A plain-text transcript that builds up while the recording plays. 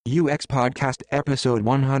UX Podcast Episode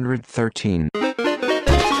 113.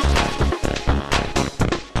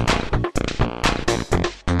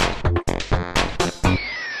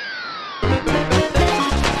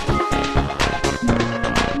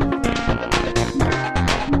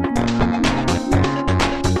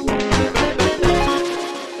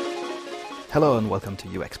 Hello and welcome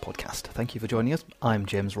to UX Podcast. Thank you for joining us. I'm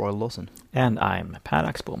James Royal Lawson. And I'm Pat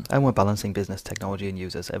Axboom. And we're balancing business, technology and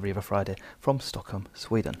users every other Friday from Stockholm,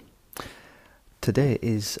 Sweden. Today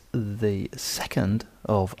is the second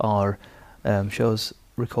of our shows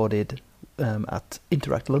recorded at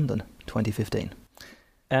Interact London 2015.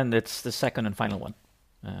 And it's the second and final one.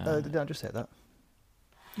 Did I just say that?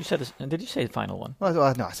 You said this, did you say the final one?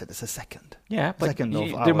 Well, no, I said it's a second. Yeah, but second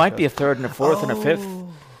there might be a third and a fourth and a fifth.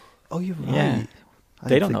 Oh, you're right. Yeah.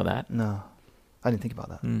 They don't know that. No, I didn't think about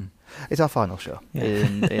that. It's our final show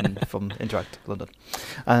from Interact London.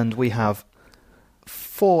 And we have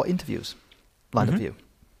 4 interviews lined up for you.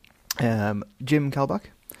 Jim Kalbach,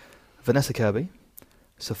 Vanessa Kirby,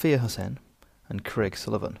 Sofia Hussain, and Craig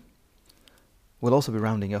Sullivan. We'll also be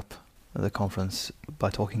rounding up the conference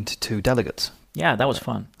by talking to 2 delegates. Yeah, that was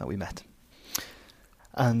fun. That we met.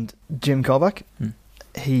 And Jim Kalbach,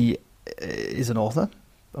 he is an author,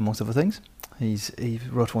 amongst other things. He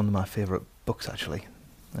wrote one of my favourite books, actually.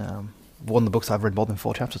 One of the books I've read more than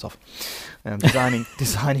 4 chapters of.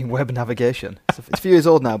 Designing web navigation. It's a few years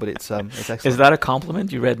old now, but it's excellent. Is that a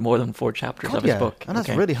compliment? You read more than 4 chapters of his book? And that's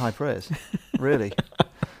really high praise. Really.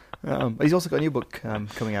 He's also got a new book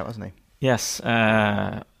coming out, hasn't he? Yes,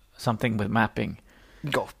 something with mapping.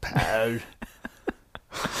 Go, pal.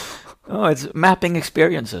 Oh, it's mapping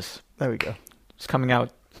experiences. There we go. It's coming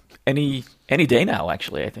out any day now,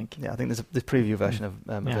 actually, I think. Yeah, I think there's a preview version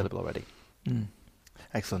available already.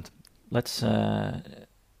 Excellent. Let's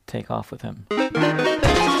take off with him.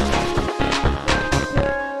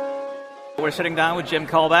 We're sitting down with Jim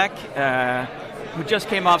Kalbach, who just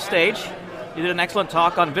came off stage. He did an excellent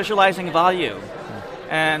talk on visualizing value.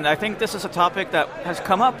 And I think this is a topic that has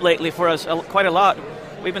come up lately for us quite a lot.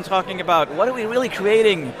 We've been talking about what are we really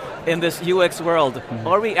creating in this UX world?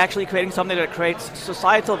 Are we actually creating something that creates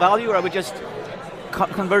societal value, or are we just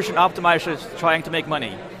conversion optimizers trying to make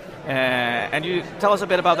money? And you tell us a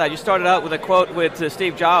bit about that. You started out with a quote with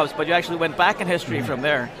Steve Jobs, but you actually went back in history from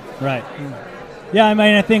there. Right. Yeah, I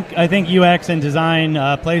mean, I think UX and design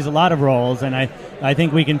plays a lot of roles, and I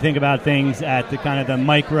think we can think about things at the kind of the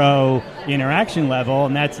micro interaction level,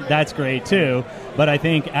 and that's great too. But I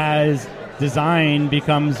think as design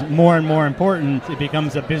becomes more and more important, it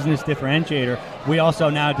becomes a business differentiator. We also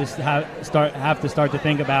now just have to start to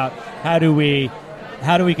think about how do we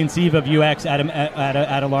conceive of UX at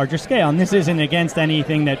a larger scale. And this isn't against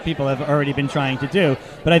anything that people have already been trying to do,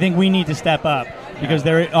 but I think we need to step up because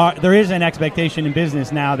there is an expectation in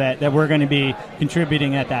business now that we're going to be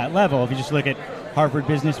contributing at that level. If you just look at Harvard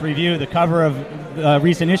Business Review, the cover of a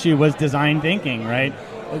recent issue was design thinking, right?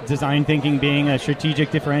 Design thinking being a strategic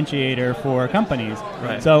differentiator for companies.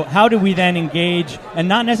 Right. So how do we then engage, and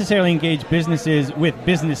not necessarily engage businesses with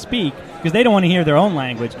business speak, because they don't want to hear their own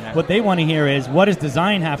language. Yeah. What they want to hear is, what does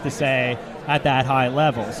design have to say at that high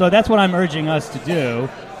level? So that's what I'm urging us to do,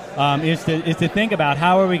 is to think about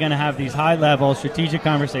how are we going to have these high-level strategic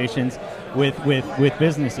conversations with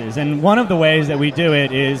businesses. And one of the ways that we do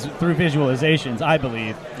it is through visualizations, I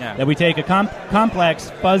believe. Yeah. That we take a complex,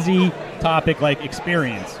 fuzzy topic like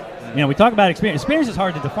experience. We talk about experience. Experience is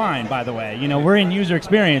hard to define, by the way. We're in user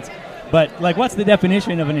experience, but like, what's the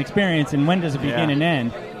definition of an experience and when does it begin and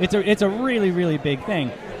end? It's a really, really big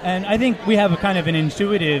thing. And I think we have a kind of an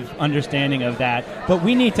intuitive understanding of that, but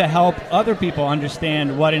we need to help other people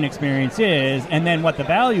understand what an experience is and then what the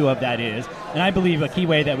value of that is. And I believe a key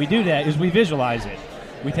way that we do that is we visualize it.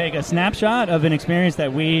 We take a snapshot of an experience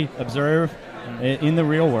that we observe in the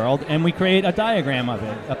real world, and we create a diagram of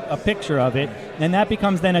it, a picture of it, and that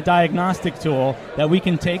becomes then a diagnostic tool that we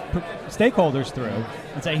can take stakeholders through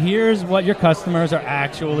and say, here's what your customers are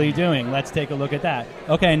actually doing. Let's take a look at that.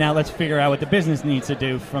 Okay, now let's figure out what the business needs to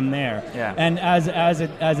do from there. Yeah. And as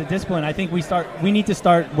a discipline, I think we need to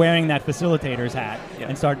start wearing that facilitator's hat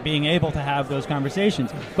and start being able to have those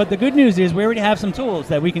conversations. But the good news is we already have some tools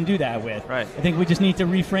that we can do that with. Right. I think we just need to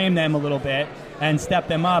reframe them a little bit and step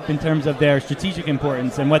them up in terms of their strategic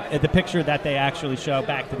importance and what the picture that they actually show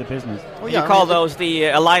back to the business. Well, you call those the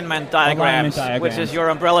alignment diagrams, which is your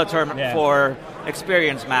umbrella term for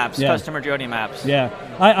experience maps, customer journey maps. Yeah,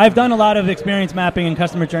 I've done a lot of experience mapping and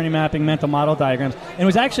customer journey mapping, mental model diagrams. And it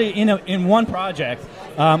was actually in one project.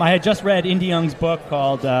 I had just read Indy Young's book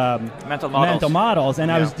called Mental Models,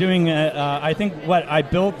 and I was doing. I think what I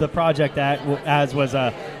built the project as was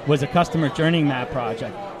a customer journey map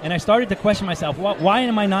project. And I started to question myself, why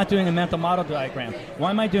am I not doing a mental model diagram? Why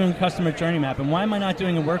am I doing a customer journey map? And why am I not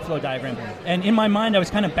doing a workflow diagram? And in my mind, I was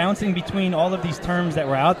kind of bouncing between all of these terms that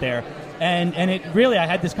were out there. And it really, I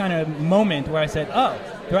had this kind of moment where I said, oh,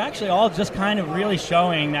 they're actually all just kind of really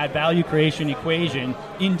showing that value creation equation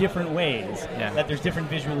in different ways. Yeah. That there's different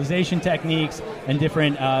visualization techniques and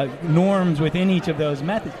different norms within each of those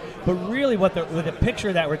methods. But really what the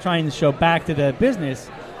picture that we're trying to show back to the business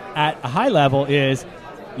at a high level is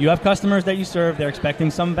you have customers that you serve, they're expecting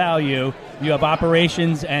some value. You have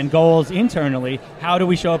operations and goals internally. How do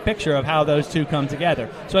we show a picture of how those two come together?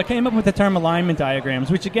 So I came up with the term alignment diagrams,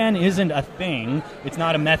 which again isn't a thing. It's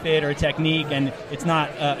not a method or a technique, and it's not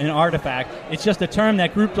an artifact. It's just a term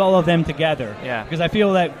that groups all of them together. Yeah. Because I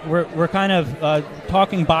feel that we're kind of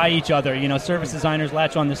talking by each other. You know, service designers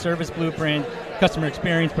latch on to service blueprint, customer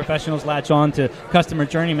experience professionals latch on to customer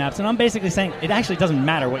journey maps, and I'm basically saying it actually doesn't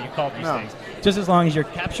matter what you call these things, just as long as you're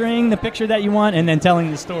capturing the picture that you want and then telling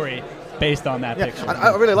the story based on that picture. And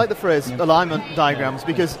I really like the phrase alignment diagrams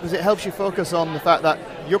because it helps you focus on the fact that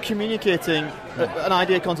you're communicating an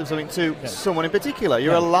idea, concept, something to someone in particular.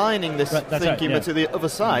 You're aligning this thinking to the other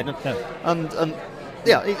side, and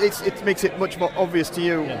it makes it much more obvious to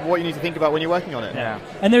you what you need to think about when you're working on it. Yeah.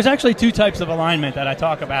 And there's actually two types of alignment that I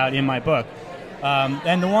talk about in my book.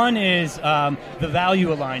 And the one is the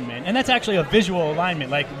value alignment, and that's actually a visual alignment.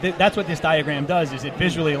 Like that's what this diagram does, is it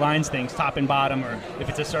visually aligns things top and bottom, or if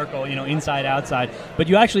it's a circle, you know, inside, outside. But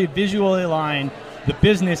you actually visually align the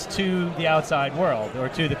business to the outside world, or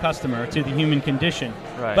to the customer, or to the human condition.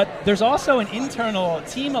 Right. But there's also an internal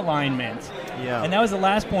team alignment. Yeah. And that was the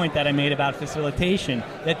last point that I made about facilitation,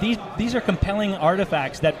 that these are compelling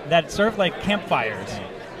artifacts that serve like campfires.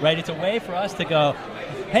 Right? It's a way for us to go,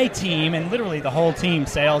 hey team, and literally the whole team,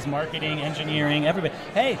 sales, marketing, engineering, everybody,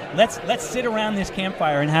 hey, let's sit around this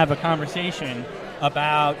campfire and have a conversation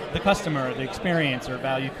about the customer, the experience, or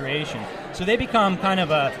value creation. So they become kind of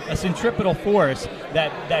a centripetal force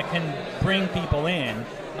that can bring people in.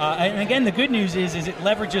 And again, the good news is it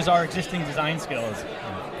leverages our existing design skills.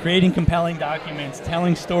 Creating compelling documents,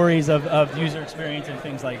 telling stories of user experience and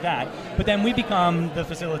things like that. But then we become the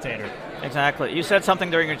facilitator. Exactly. You said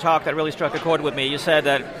something during your talk that really struck a chord with me. You said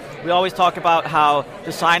that we always talk about how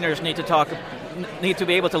designers need to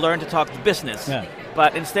be able to learn to talk to business. Yeah.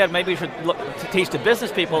 But instead, maybe we should look to teach the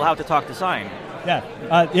business people how to talk design. Yeah.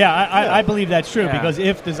 I believe that's true, because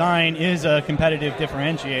if design is a competitive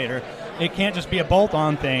differentiator, it can't just be a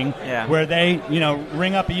bolt-on thing where they,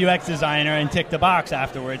 ring up a UX designer and tick the box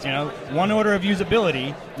afterwards. One order of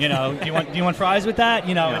usability. Do you want fries with that?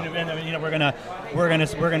 And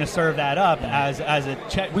we're gonna serve that up as a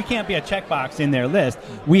check. We can't be a checkbox in their list.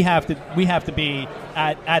 We have to be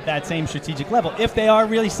at that same strategic level if they are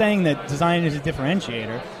really saying that design is a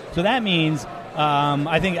differentiator. So that means.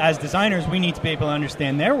 I think as designers, we need to be able to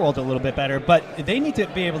understand their world a little bit better, but they need to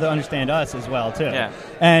be able to understand us as well, too. Yeah.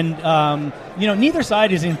 And, neither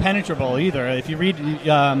side is impenetrable either. If you read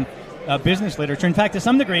business literature, in fact, to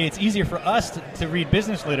some degree, it's easier for us to read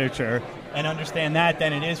business literature and understand that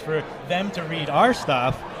than it is for them to read our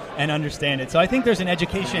stuff and understand it. So I think there's an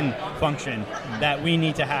education function that we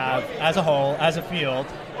need to have as a whole, as a field.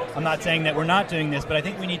 I'm not saying that we're not doing this, but I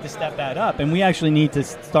think we need to step that up, and we actually need to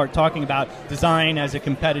start talking about design as a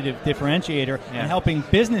competitive differentiator and helping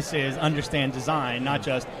businesses understand design, not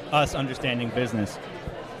just us understanding business.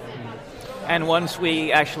 And once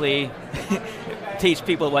we actually teach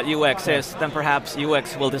people what UX is, then perhaps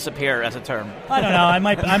UX will disappear as a term. I don't know.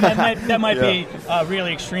 That might be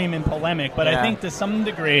really extreme and polemic, but I think to some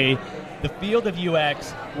degree, the field of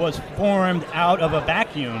UX was formed out of a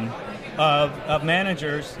vacuum of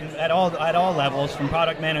managers at all levels, from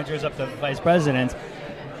product managers up to vice presidents,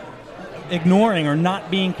 ignoring or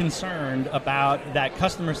not being concerned about that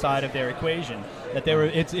customer side of their equation. That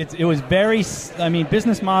it was very.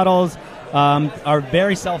 Business models are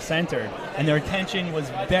very self-centered, and their attention was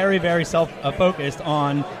very, very self-focused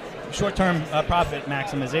on short-term profit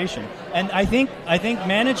maximization. And I think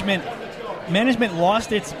management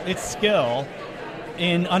lost its skill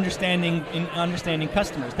in understanding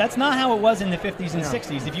customers. That's not how it was in the 50s and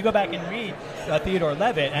 60s. If you go back and read Theodore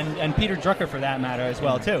Levitt and Peter Drucker, for that matter, as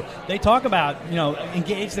well too, they talk about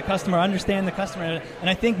engage the customer, understand the customer, and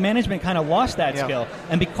I think management kind of lost that skill.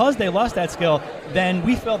 And because they lost that skill, then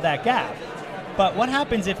we filled that gap. But what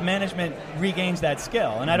happens if management regains that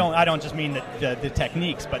skill? And I don't just mean the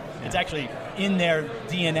techniques, but it's actually in their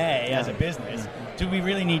DNA as a business. Do we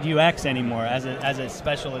really need UX anymore as a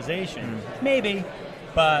specialization? Maybe.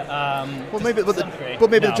 But maybe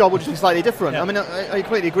the job would just be slightly different. I mean, I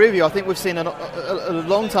completely agree with you. I think we've seen a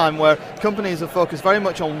long time where companies have focused very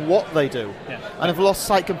much on what they do, and have lost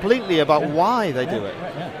sight completely about why they do it.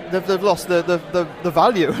 They've lost the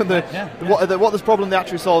value and what this problem they're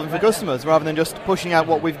actually solving for customers, rather than just pushing out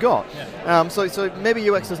what we've got. So maybe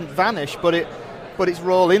UX doesn't vanish, but its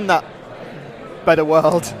role in that better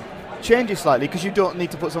world changes slightly, because you don't need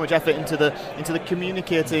to put so much effort into the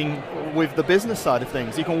communicating with the business side of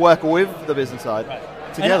things. You can work with the business side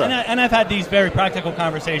together. And I've had these very practical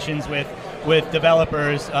conversations with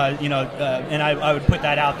developers, and I would put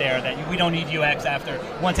that out there, that we don't need UX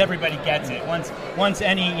once everybody gets it. Once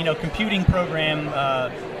any computing program,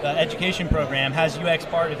 education program has UX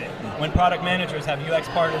part of it. When product managers have UX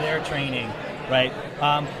part of their training. Right,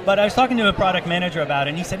 but I was talking to a product manager about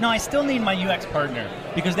it, and he said, no, I still need my UX partner,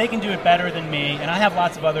 because they can do it better than me, and I have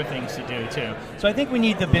lots of other things to do too. So I think we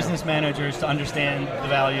need the business managers to understand the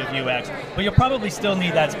value of UX, but you'll probably still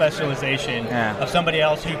need that specialization of somebody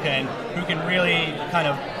else who can really kind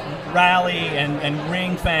of rally and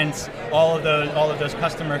ring fence all of those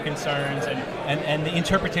customer concerns and the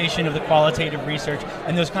interpretation of the qualitative research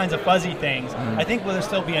and those kinds of fuzzy things. I think there'll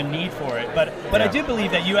still be a need for it, but I do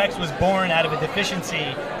believe that UX was born out of a deficiency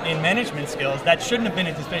in management skills that shouldn't have been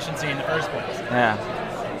a deficiency in the first place. Yeah.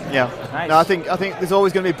 Nice. No, I think there's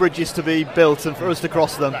always going to be bridges to be built, and for us to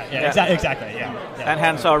cross them. Right. Exactly. And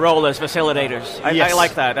hence our role as facilitators. I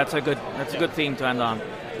like that. That's a good theme to end on.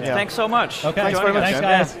 Yeah. Thanks so much. Okay. Thanks very much. Thanks,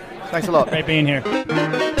 guys. Thanks a lot. Great being here.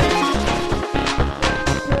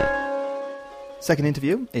 Second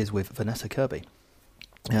interview is with Vanessa Kirby.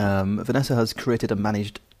 Vanessa has created and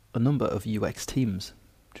managed a number of UX teams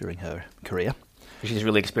during her career. She's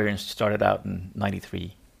really experienced. Started out in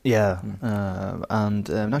 '93. Yeah, and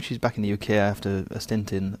now she's back in the UK after a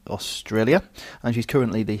stint in Australia, and she's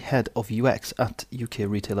currently the head of UX at UK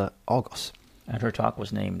retailer Argos. And her talk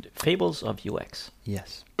was named Fables of UX.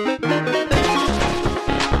 Yes.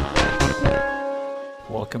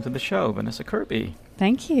 Welcome to the show, Vanessa Kirby.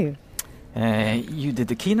 Thank you. You did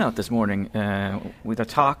the keynote this morning with a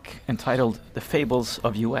talk entitled The Fables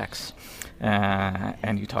of UX.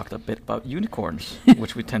 And you talked a bit about unicorns,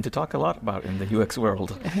 which we tend to talk a lot about in the UX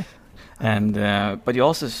world. And but you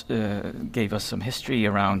also gave us some history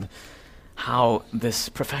around how this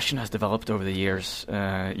profession has developed over the years.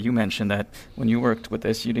 You mentioned that when you worked with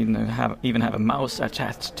this, you didn't even have a mouse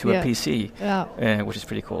attached to a PC, which is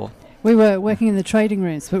pretty cool. We were working in the trading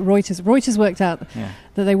rooms, but Reuters worked out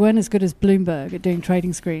that they weren't as good as Bloomberg at doing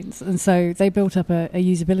trading screens, and so they built up a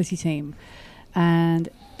usability team. And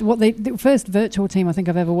the first virtual team I think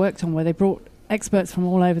I've ever worked on, where they brought experts from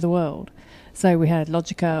all over the world. So we had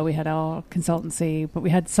Logica, we had our consultancy, but we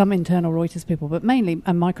had some internal Reuters people, but mainly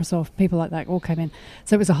and Microsoft, people like that all came in.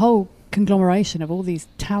 So it was a whole conglomeration of all these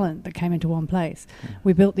talent that came into one place.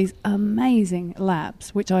 We built these amazing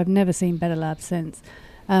labs, which I've never seen better labs since.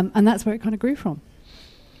 And that's where it kind of grew from.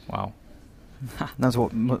 Wow. That's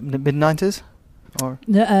what, mid-90s? Or?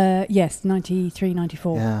 Yes, 93,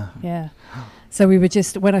 94. Yeah. So we were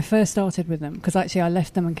just, when I first started with them, because actually I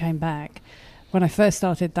left them and came back, when I first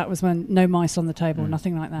started, that was when no mice on the table,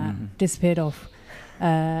 nothing like that, disappeared off,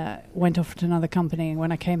 went off to another company, and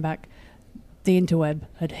when I came back, the interweb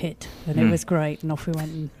had hit, and it was great, and off we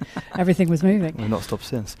went, and everything was moving. We've not stopped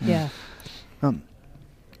since. Yeah.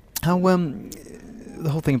 How the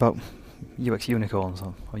whole thing about UX unicorns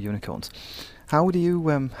or unicorns, how do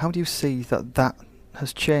you see that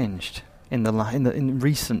has changed in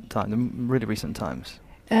recent time, really recent times?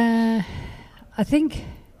 I think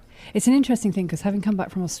it's an interesting thing, because having come back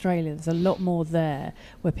from Australia, there's a lot more there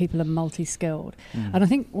where people are multi-skilled. And I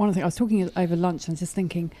think one of the things, I was talking over lunch and just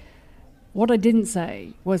thinking, what I didn't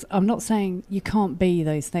say was, I'm not saying you can't be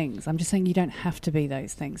those things. I'm just saying you don't have to be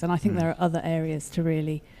those things. And I think there are other areas to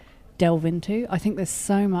really delve into. I think there's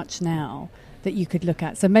so much now that you could look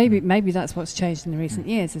at. So maybe that's what's changed in the recent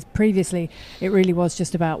years. Is previously it really was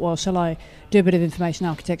just about, well, shall I do a bit of information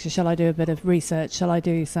architecture? Shall I do a bit of research? Shall I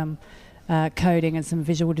do some coding and some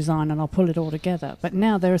visual design, and I'll pull it all together? But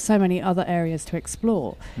now there are so many other areas to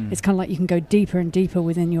explore. It's kind of like you can go deeper and deeper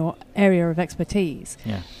within your area of expertise.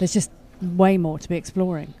 There's just way more to be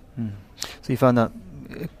exploring. So you find that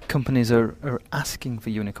companies are asking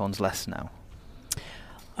for unicorns less now?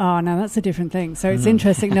 Oh, no, that's a different thing. So it's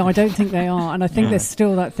interesting. No, I don't think they are. And I think there's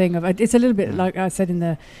still that thing of, it's a little bit like I said in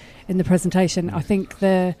the presentation, I think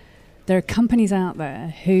there are companies out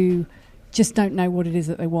there who just don't know what it is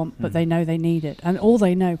that they want, but they know they need it. And all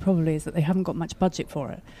they know probably is that they haven't got much budget for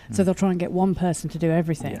it. So they'll try and get one person to do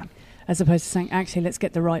everything. as opposed to saying, actually, let's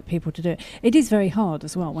get the right people to do it. It is very hard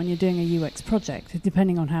as well when you're doing a UX project,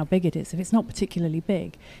 depending on how big it is. If it's not particularly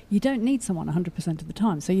big, you don't need someone 100% of the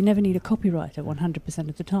time. So you never need a copywriter 100%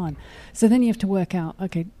 of the time. So then you have to work out,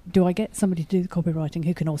 okay, do I get somebody to do the copywriting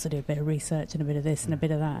who can also do a bit of research and a bit of this and a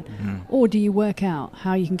bit of that? Or do you work out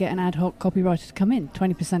how you can get an ad hoc copywriter to come in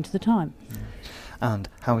 20% of the time? And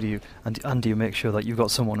how do you make sure that you've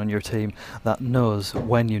got someone on your team that knows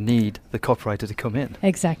when you need the copywriter to come in?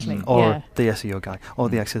 Exactly. Or the SEO guy, or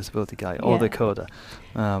the accessibility guy, or the coder.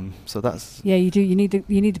 So that's you do. You need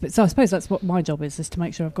to. So I suppose that's what my job is to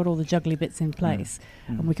make sure I've got all the juggly bits in place,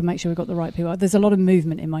 and we can make sure we've got the right people. There's a lot of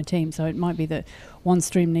movement in my team, so it might be that one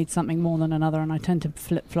stream needs something more than another, and I tend to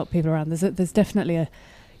flip-flop people around. There's definitely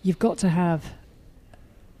you've got to have.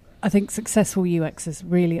 I think successful UXers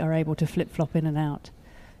really are able to flip-flop in and out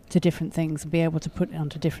to different things and be able to put it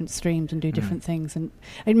onto different streams and do different things, and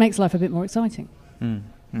it makes life a bit more exciting.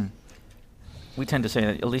 We tend to say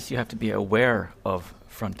that at least you have to be aware of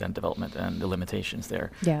front-end development and the limitations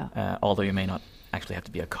there, although you may not actually have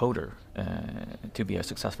to be a coder to be a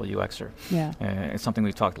successful UXer. It's something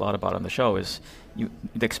we've talked a lot about on the show is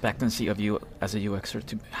the expectancy of you as a UXer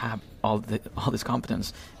to have all this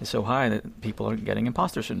competence is so high that people are getting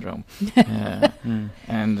imposter syndrome.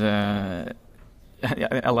 And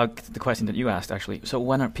I like the question that you asked, actually. So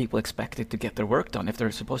when are people expected to get their work done if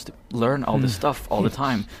they're supposed to learn all this stuff all the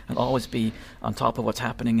time and always be on top of what's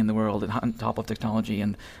happening in the world and on top of technology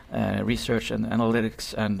and research and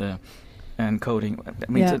analytics and coding?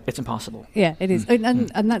 I mean, it's impossible. Yeah, it is.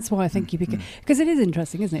 And that's why I think you become... Because it is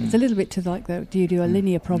interesting, isn't it? It's a little bit to like, do you do a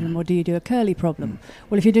linear problem or do you do a curly problem?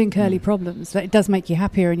 Well, if you're doing curly problems, it does make you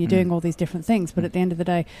happier and you're doing all these different things. But at the end of the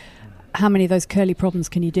day, how many of those curly problems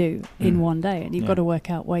can you do in one day? And you've got to work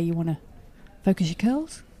out where you want to focus your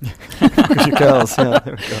curls. Focus your curls, yeah,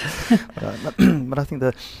 there we go. But I think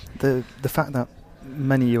the fact that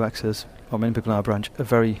many UXers, or many people in our branch, are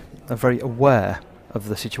very aware of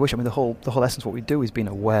the situation. I mean, the whole essence of what we do is being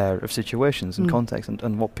aware of situations and context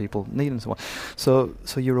and what people need and so on. So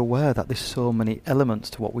you're aware that there's so many elements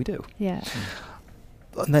to what we do. Yeah.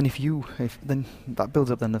 And then then that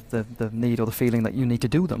builds up then the need or the feeling that you need to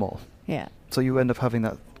do them all. Yeah. So you end up having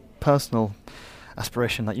that personal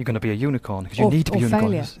aspiration that you're going to be a unicorn because you need to be a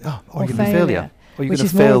unicorn. Failure. Or you're going to be failure. Or you're going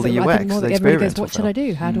to fail the UX, the everybody experience. Goes, what should I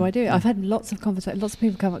do? How do I do it? I've had lots of conversations. Lots of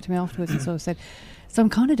people come up to me afterwards and sort of said, so I'm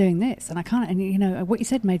kind of doing this, and I can't. And you know, what you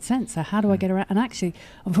said made sense. So how do I get around? And actually,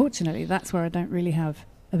 unfortunately, that's where I don't really have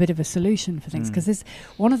a bit of a solution for things because there's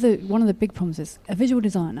one of the big problems is a visual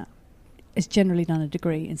designer has generally done a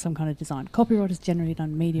degree in some kind of design. Copywriter's generally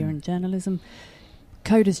done media and journalism.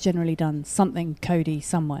 Coder's generally done something codey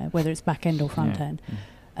somewhere, whether it's back end or front end.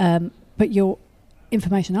 But your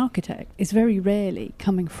information architect is very rarely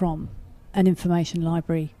coming from an information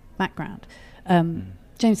library background.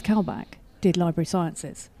 James Kalbach did library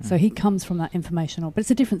sciences, so he comes from that informational, but it's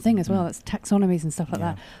a different thing as well. That's taxonomies and stuff like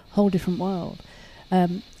that, whole different world.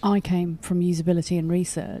 I came from usability and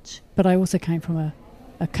research, but I also came from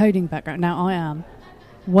a coding background. Now I am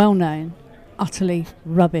well known, utterly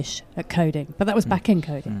rubbish at coding, but that was back-end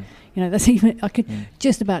coding. You know, that's even I could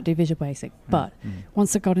just about do Visual Basic, but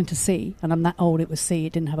once I got into C, and I'm that old, it was C.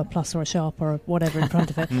 It didn't have a plus or a sharp or a whatever in front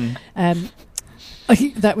of it.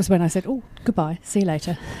 That was when I said, "Oh, goodbye. See you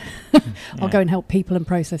later. I'll go and help people and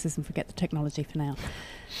processes and forget the technology for now."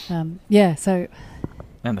 So.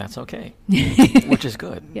 And that's okay, which is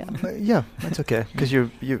good. Yeah, that's okay because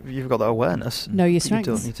you've got that awareness. Know your strengths.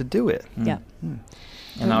 You don't need to do it. Yeah.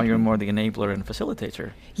 And now you're more the enabler and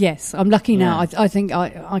facilitator. Yes, I'm lucky now. I think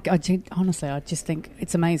honestly, I just think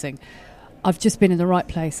it's amazing. I've just been in the right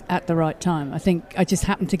place at the right time. I think I just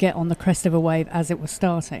happened to get on the crest of a wave as it was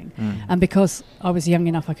starting, and because I was young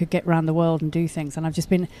enough, I could get around the world and do things. And I've just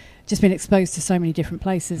been exposed to so many different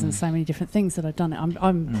places and so many different things that I've done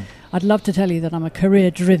it. I'd love to tell you that I'm a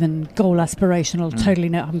career-driven, goal-aspirational.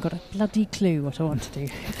 Totally, I haven't got a bloody clue what I want to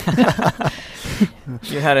do.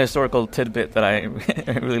 You had a historical tidbit that I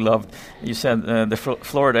really loved. You said the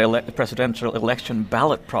Florida presidential election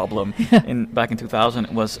ballot problem back in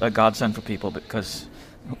 2000 was a godsend for people because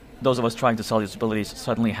those of us trying to sell disabilities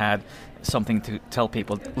suddenly had something to tell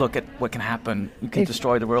people. Look at what can happen. You can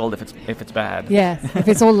destroy the world if it's bad. Yes, if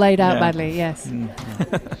it's all laid out badly. Yes.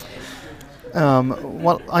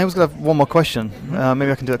 Well, I was going to have one more question.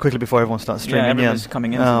 Maybe I can do it quickly before everyone starts streaming. Everyone's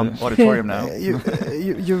coming into the auditorium now.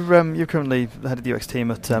 You're currently the head of the UX team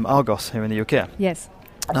at Argos here in the UK. Yes.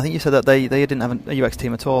 And I think you said that they didn't have a UX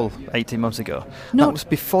team at all 18 months ago. That was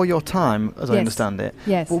before your time, as I understand it.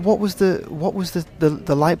 Yes. Well, what was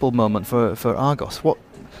the light bulb moment for Argos?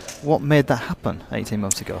 What made that happen 18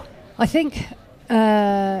 months ago? I think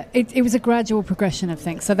It was a gradual progression of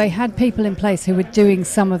things. So they had people in place who were doing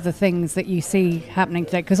some of the things that you see happening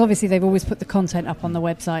today, because obviously they've always put the content up on the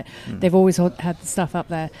website. They've always had the stuff up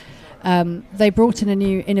there. They brought in a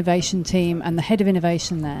new innovation team, and the head of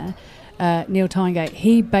innovation there, Neil Tyngate,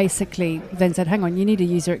 he basically then said, hang on, you need a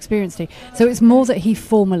user experience team. So it's more that he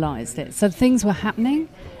formalised it. So things were happening,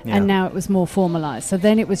 and now it was more formalised. So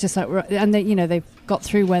then it was just like, and they, they've got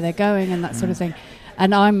through where they're going and that sort of thing.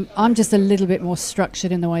 And I'm just a little bit more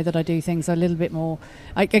structured in the way that I do things, a little bit more.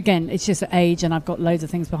 Again, it's just age, and I've got loads of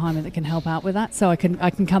things behind me that can help out with that. So I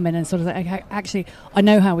can come in and sort of say, okay, actually, I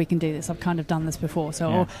know how we can do this. I've kind of done this before,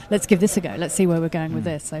 so let's give this a go. Let's see where we're going with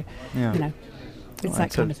this. So, it's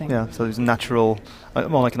that kind of thing. Yeah, so there's natural,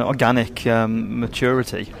 more like an organic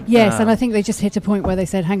maturity. Yes, and I think they just hit a point where they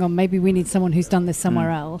said, hang on, maybe we need someone who's done this somewhere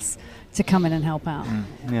else to come in and help out.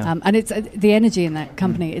 And it's the energy in that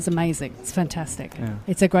company is amazing. It's fantastic.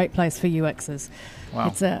 It's a great place for UXers.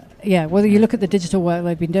 Wow. It's whether you look at the digital work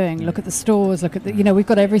they've been doing, look at the stores, look at the, we've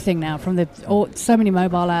got everything now from so many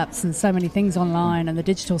mobile apps and so many things online and the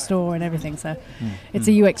digital store and everything. So it's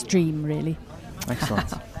a UX dream, really.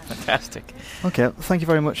 Excellent. Fantastic. Okay, thank you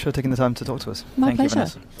very much for taking the time to talk to us. My pleasure.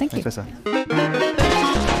 Vanessa. Thank you. Vanessa.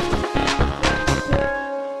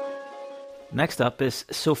 Next up is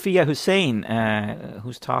Sofia Hussain,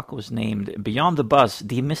 whose talk was named Beyond the Buzz,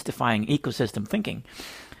 Demystifying Ecosystem Thinking.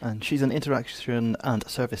 And she's an interaction and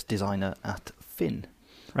service designer at Finn,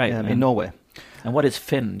 right, in Norway. And what is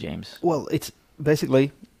Finn, James? Well, it's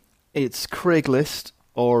Craigslist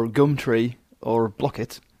or Gumtree or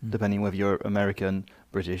Blockit, depending whether you're American,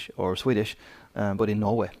 British or Swedish, but in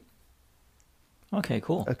Norway. Okay,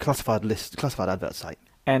 cool. A classified advert site.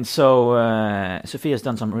 And so Sophia's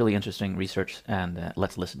done some really interesting research, and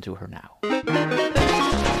let's listen to her now.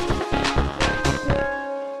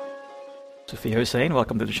 Sofia Hussain,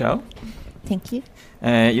 welcome to the show. Thank you.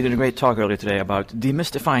 You did a great talk earlier today about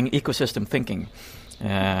demystifying ecosystem thinking,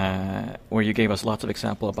 where you gave us lots of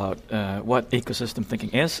example about what ecosystem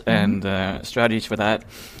thinking is and strategies for that,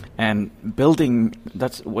 and building.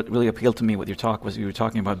 That's what really appealed to me with your talk, was you were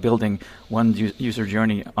talking about building one user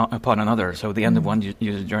journey upon another. So the end of one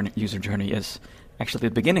user journey is actually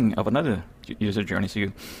the beginning of another user journey. So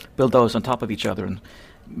you build those on top of each other, and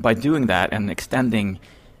by doing that and extending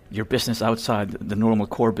your business outside the normal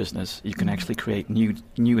core business, you can actually create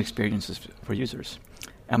new experiences for users.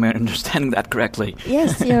 Am I understanding that correctly?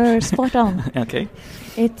 Yes, you're spot on. Okay.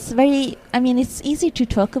 It's it's easy to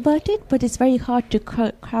talk about it, but it's very hard to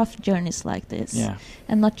craft journeys like this. Yeah.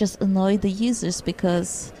 And not just annoy the users,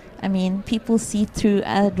 because, people see through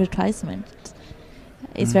advertisement.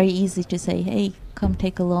 It's very easy to say, hey, come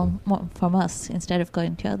take a loan from us, instead of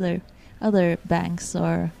going to other banks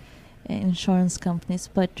or insurance companies.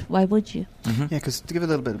 But why would you? Yeah, because to give a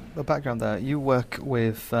little bit of background there, you work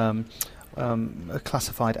with a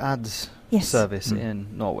classified ads service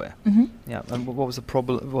in Norway. Yeah, and what was the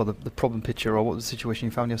problem? Well, the problem picture, or what was the situation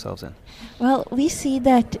you found yourselves in? Well, we see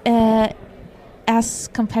that as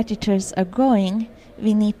competitors are growing,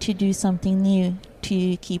 we need to do something new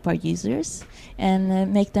to keep our users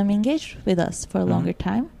and make them engage with us for a longer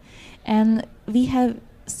time. And we have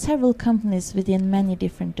several companies within many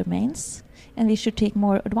different domains, and we should take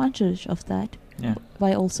more advantage of that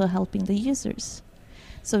by also helping the users.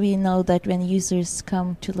 So we know that when users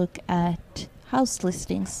come to look at house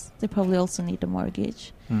listings, they probably also need a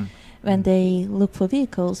mortgage. When they look for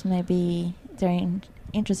vehicles, maybe they're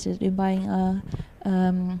interested in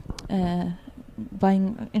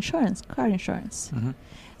buying insurance, car insurance.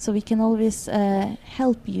 So we can always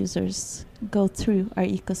help users go through our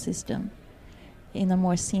ecosystem in a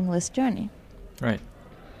more seamless journey. Right.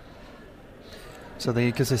 So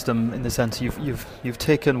the ecosystem, in the sense, you've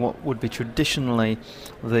taken what would be traditionally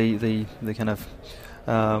the kind of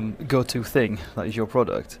go-to thing that is your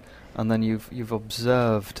product, and then you've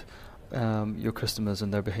observed your customers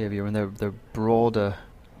and their behavior and their broader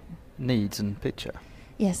needs and picture.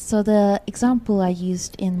 Yes. So the example I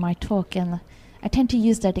used in my talk, and I tend to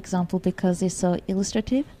use that example because it's so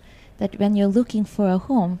illustrative, that when you're looking for a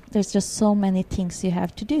home, there's just so many things you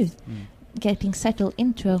have to do. Getting settled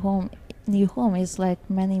into a new home is like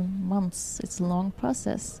many months. It's a long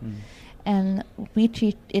process. And we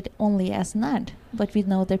treat it only as an ad, but we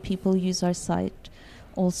know that people use our site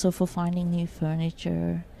also for finding new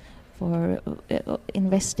furniture, for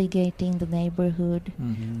investigating the neighborhood.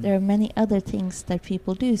 There are many other things that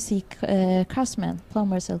people do, see craftsmen,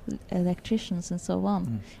 plumbers, electricians, and so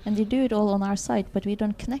on. And they do it all on our site, but we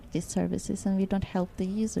don't connect these services and we don't help the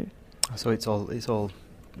user. So it's all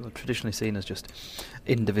traditionally seen as just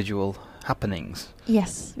individual happenings.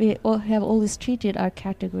 Yes, we have always treated our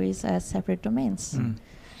categories as separate domains.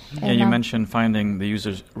 Yeah, you mentioned finding the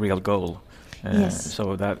user's real goal. Yes.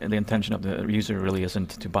 So that the intention of the user really isn't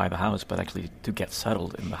to buy the house, but actually to get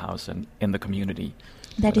settled in the house and in the community.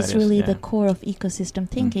 That is really the core of ecosystem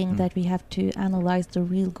thinking, that we have to analyze the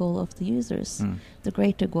real goal of the users, the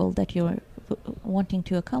greater goal that you're wanting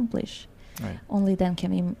to accomplish. Right. Only then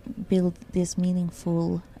can we build these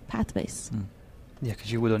meaningful pathways. Yeah,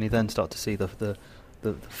 because you would only then start to see the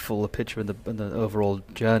fuller picture and the overall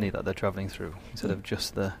journey that they're travelling through, instead of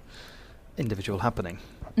just the individual happening.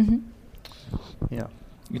 Mm-hmm. Yeah.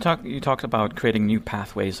 You talked about creating new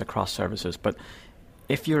pathways across services, but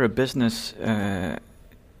if you're a business,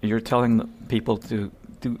 you're telling people to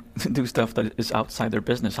do stuff that is outside their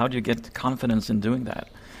business. How do you get confidence in doing that?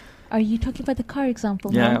 Are you talking about the car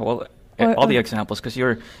example? Yeah, now? well, all the examples, because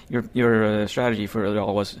your strategy for it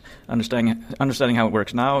all was understanding how it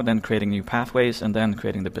works now, then creating new pathways, and then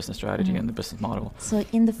creating the business strategy and the business model. So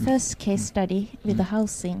in the first case study with the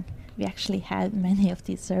housing, we actually had many of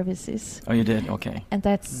these services. Oh, you did? Okay. And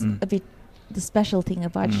that's a bit the special thing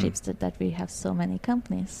about Schibsted, that we have so many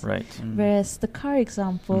companies. Right. Whereas the car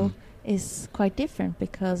example is quite different,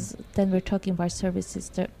 because then we're talking about services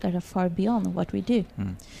that are far beyond what we do.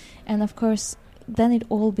 And of course, then it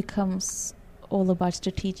all becomes all about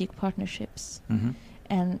strategic partnerships.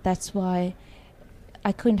 And that's why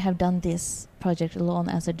I couldn't have done this project alone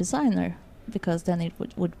as a designer, because then it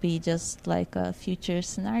would be just like a future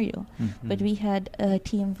scenario. But we had a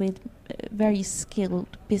team with very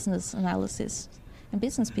skilled business analysis and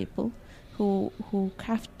business people who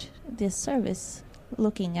craft this service,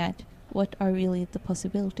 looking at what are really the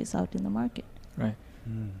possibilities out in the market. Right.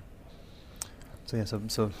 So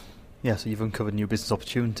you've uncovered new business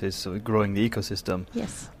opportunities, so growing the ecosystem.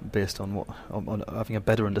 Yes. Based on on having a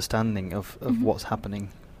better understanding of what's happening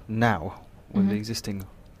now with the existing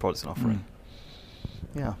products and offering.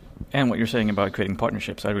 Yeah. And what you're saying about creating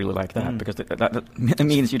partnerships, I really like that, because that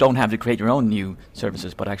means you don't have to create your own new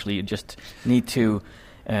services, but actually you just need to,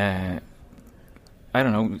 find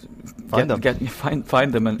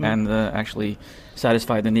them and actually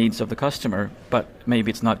satisfy the needs of the customer. But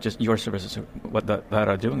maybe it's not just your services that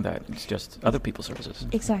are doing that; it's just other people's services.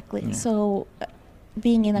 Exactly. Yeah. So,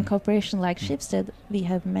 being in a corporation like Schibsted, we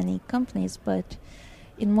have many companies, but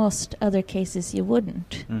in most other cases you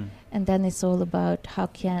wouldn't. And then it's all about how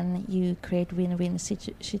can you create win-win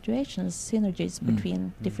situations, synergies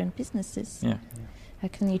between different businesses. Yeah. How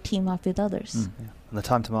can you team up with others? And the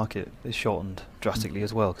time to market is shortened drastically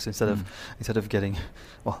as well, because instead of getting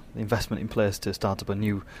the investment in place to start up a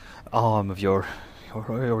new arm of your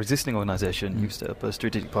existing organisation, you set up a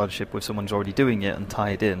strategic partnership with someone who's already doing it and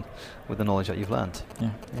tie it in with the knowledge that you've learned.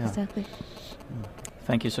 Yeah. Exactly.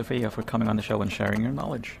 Thank you, Sofia, for coming on the show and sharing your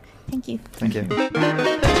knowledge. Thank you. Thank you.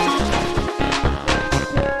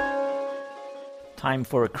 Time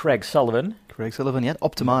for Craig Sullivan. Craig Sullivan,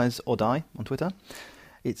 Optimize or Die on Twitter.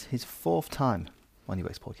 It's his 4th time on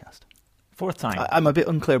UX Podcast. 4th time. I'm a bit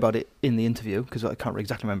unclear about it in the interview, because I can't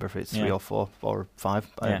exactly remember if it's 3 or 4 or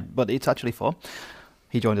 5, but it's actually 4.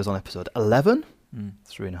 He joined us on episode 11,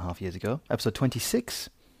 3.5 years ago, episode 26,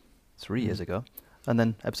 3 years ago, and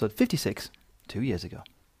then episode 56, 2 years ago,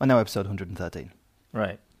 and now episode 113.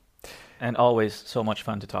 Right. And always so much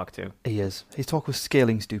fun to talk to. He is. His talk was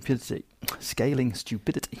scaling stupidity.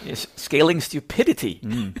 Yes, scaling stupidity.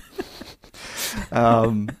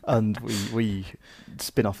 And we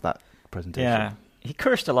spin off that presentation. Yeah. He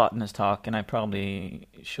cursed a lot in his talk, and I probably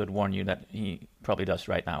should warn you that he probably does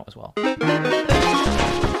right now as well.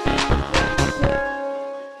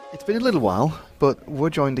 It's been a little while, but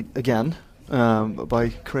we're joined again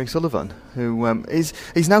by Craig Sullivan, who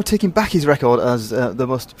he's now taking back his record as the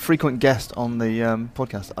most frequent guest on the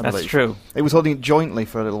podcast. I That's believe. true. He was holding it jointly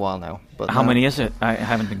for a little while now. But how many is it? I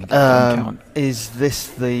haven't been keeping count. Is this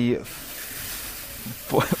the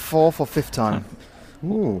 4th or 5th time?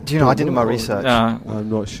 Ooh, Do you know? I did my research. I'm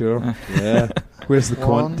not sure. Yeah. Where's the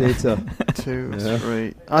quant data? 2,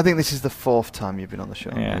 3. I think this is the 4th time you've been on the show.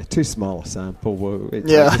 Yeah. Too small a sample.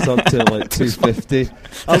 It's up to like 250.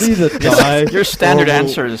 I'll either die. Your standard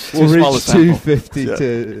answer is too we'll small a reach sample. 250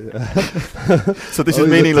 to. So this is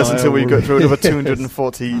meaningless until we go through another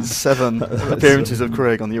 247 appearances of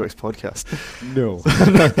Craig on the UX podcast. No.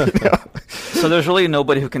 So there's really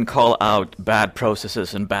nobody who can call out bad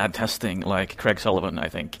processes and bad testing like Craig Sullivan, I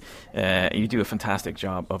think. You do a fantastic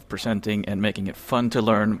job of presenting and making it fun to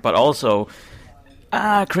learn, but also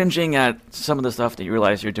cringing at some of the stuff that you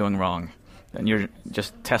realize you're doing wrong. And you're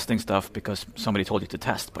just testing stuff because somebody told you to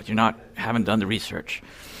test, but you haven't done the research.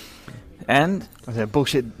 And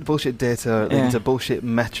bullshit data leading to bullshit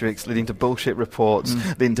metrics, leading to bullshit reports,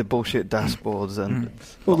 leading to bullshit dashboards, and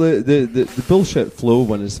well, the bullshit flow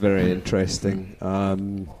one is very interesting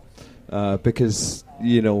because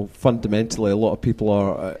fundamentally a lot of people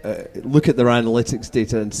are look at their analytics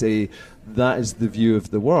data and say that is the view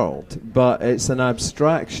of the world, but it's an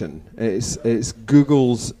abstraction. It's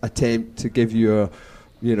Google's attempt to give you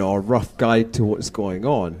a rough guide to what's going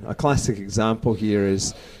on. A classic example here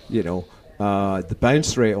is the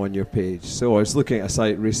bounce rate on your page. So I was looking at a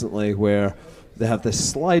site recently where they have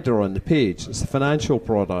this slider on the page. It's a financial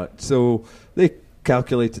product. So they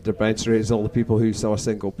calculated their bounce rate as all the people who saw a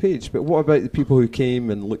single page. But what about the people who came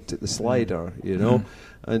and looked at the slider,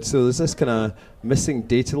 And so there's this kind of missing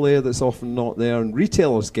data layer that's often not there. And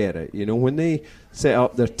retailers get it. When they set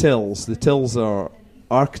up their tills, the tills are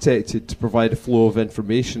architected to provide a flow of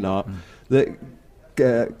information up that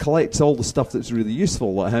collects all the stuff that's really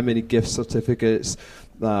useful, like how many gift certificates,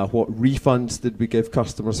 what refunds did we give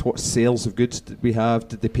customers, what sales of goods did we have,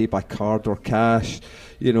 did they pay by card or cash,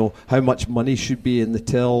 how much money should be in the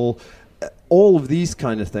till. All of these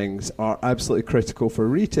kind of things are absolutely critical for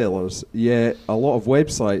retailers, yet a lot of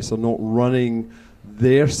websites are not running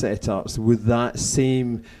their setups with that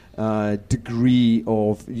same degree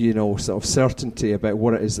of sort of certainty about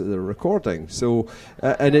what it is that they're recording. So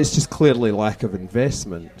and it's just clearly lack of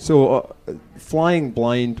investment. So flying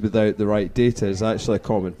blind without the right data is actually a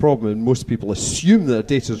common problem, and most people assume that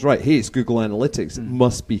their data is right. Hey, it's Google Analytics, it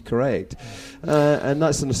must be correct, and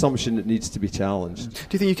that's an assumption that needs to be challenged. Do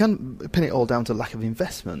you think you can pin it all down to lack of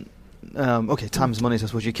investment? Time is money, so I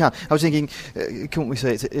suppose you can. I was thinking, can't we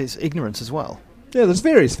say it's ignorance as well? Yeah, there's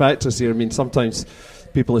various factors here. I mean, sometimes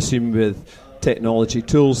people assume with technology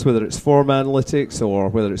tools, whether it's Form Analytics or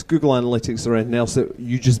whether it's Google Analytics or anything else, that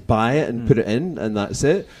you just buy it and put it in and that's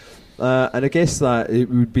it. And I guess that it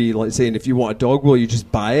would be like saying if you want a dog, well, you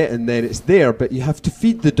just buy it and then it's there, but you have to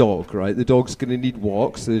feed the dog, right? The dog's going to need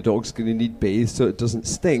walks, the dog's going to need bathes so it doesn't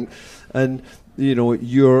stink. And,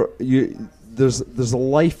 there's a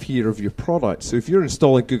life here of your product. So if you're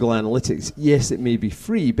installing Google Analytics, yes, it may be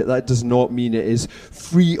free, but that does not mean it is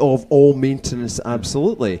free of all maintenance,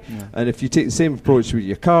 absolutely. Yeah. And if you take the same approach with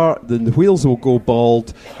your car, then the wheels will go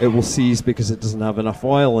bald, it will seize because it doesn't have enough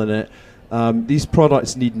oil in it. These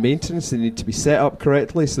products need maintenance, they need to be set up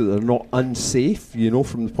correctly so that they're not unsafe,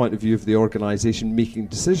 from the point of view of the organization making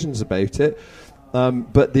decisions about it.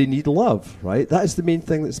 But they need love, right? That is the main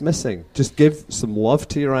thing that's missing. Just give some love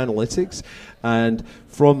to your analytics, and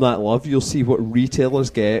from that love, you'll see what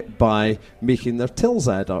retailers get by making their tills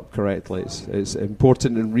add up correctly. It's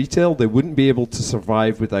important in retail. They wouldn't be able to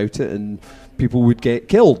survive without it, and people would get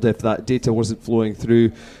killed if that data wasn't flowing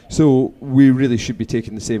through. So we really should be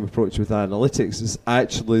taking the same approach with analytics. It's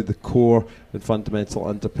actually the core and fundamental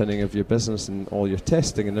underpinning of your business and all your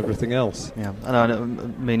testing and everything else. Yeah, I know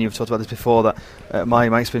me and you have talked about this before, that my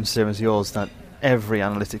experience is the same as yours, that every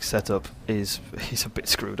analytics setup is a bit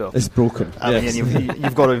screwed up. It's broken. Yes.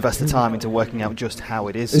 You've got to invest the time into working out just how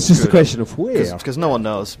it is. It's just a question of where. Because no one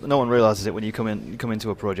knows. No one realises it when you come into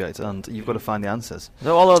a project, and you've got to find the answers.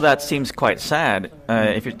 So although that seems quite sad,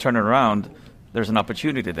 if you turn it around, there's an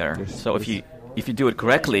opportunity there. So if you do it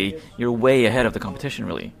correctly, you're way ahead of the competition,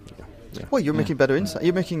 really. Yeah. Well, you're making better insight.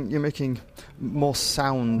 You're making more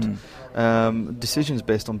sound decisions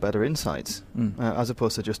based on better insights, as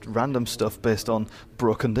opposed to just random stuff based on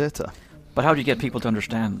broken data. But how do you get people to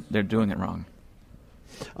understand they're doing it wrong?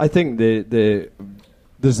 I think there's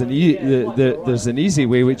an easy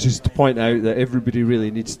way, which is to point out that everybody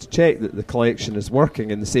really needs to check that the collection is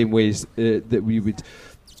working in the same ways that we would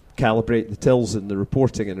calibrate the tills and the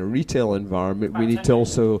reporting in a retail environment. We need to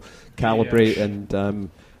also calibrate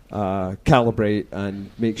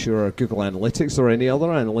and make sure our Google Analytics or any other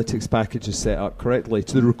analytics package is set up correctly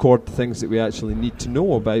to record the things that we actually need to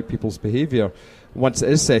know about people's behaviour. Once it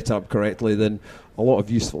is set up correctly, then a lot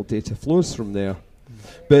of useful data flows from there.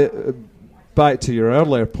 But back to your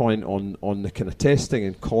earlier point on the kind of testing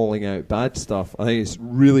and calling out bad stuff, I think it's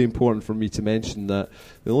really important for me to mention that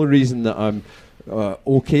the only reason that I'm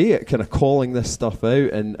okay at kind of calling this stuff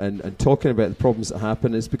out and talking about the problems that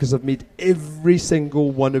happen is because I've made every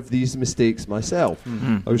single one of these mistakes myself.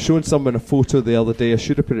 I was showing someone a photo the other day. I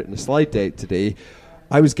should have put it in a slide deck today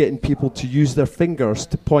I was getting people to use their fingers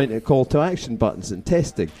to point at call to action buttons in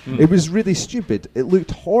testing. It was really stupid. It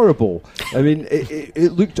looked horrible. I mean,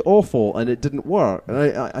 it looked awful, and it didn't work. And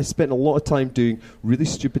I spent a lot of time doing really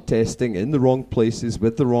stupid testing in the wrong places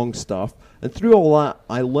with the wrong stuff. And through all that,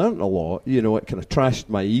 I learnt a lot. You know, it kind of trashed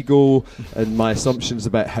my ego and my assumptions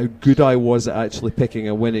about how good I was at actually picking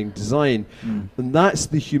a winning design. And that's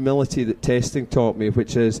the humility that testing taught me,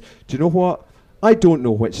 which is, do you know what? I don't know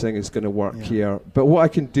which thing is going to work here, but what I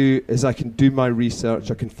can do is I can do my research,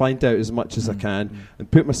 I can find out as much as I can, and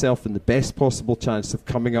put myself in the best possible chance of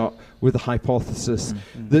coming up with a hypothesis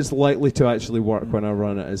that's likely to actually work when I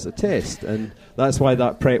run it as a test. And that's why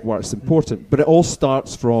that prep work's important. But it all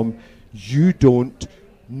starts from you don't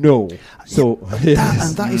know. So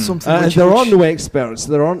that is something which there are no experts.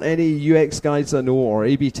 There aren't any UX guys I know or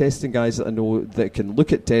A/B testing guys that I know that can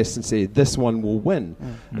look at tests and say this one will win.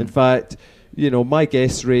 In fact, you know, my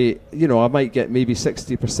guess rate, you know, I might get maybe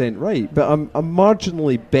 60% right, but I'm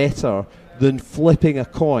marginally better than flipping a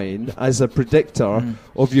coin as a predictor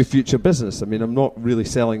of your future business. I mean, I'm not really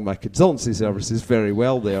selling my consultancy services very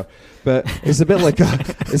well there, but it's a bit like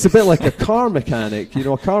a car mechanic. You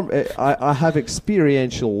know, I have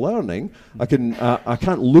experiential learning. I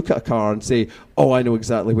can't look at a car and say, oh, I know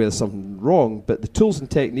exactly where there's something wrong, but the tools and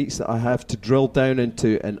techniques that I have to drill down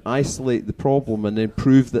into and isolate the problem and then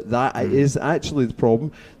prove that is actually the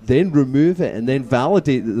problem, then remove it and then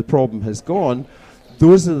validate that the problem has gone.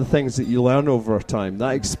 Those are the things that you learn over time.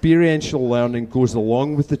 That experiential learning goes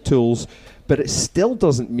along with the tools, but it still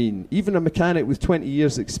doesn't mean, even a mechanic with 20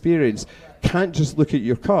 years experience can't just look at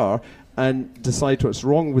your car and decide what's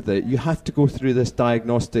wrong with it. You have to go through this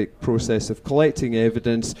diagnostic process of collecting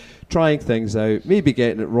evidence, trying things out, maybe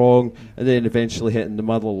getting it wrong, and then eventually hitting the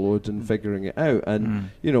muddle load and figuring it out. And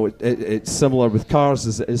you know, it's similar with cars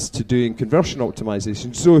as it is to doing conversion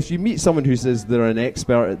optimization. So if you meet someone who says they're an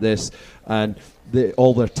expert at this and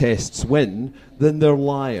all their tests win, then they're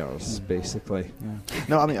liars, basically.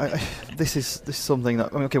 No, I mean, this is something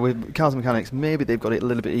that, I mean, okay, with cars and mechanics, maybe they've got it a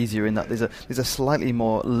little bit easier in that there's a slightly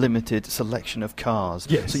more limited selection of cars.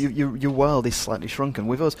 Yes. So your world is slightly shrunken.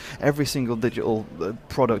 With us, every single digital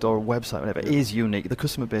product or website, whatever, is unique. The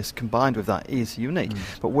customer base combined with that is unique.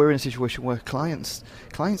 But we're in a situation where clients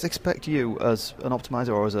expect you as an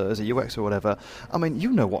optimizer or as a UX or whatever. I mean,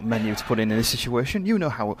 you know what menu to put in this situation. You know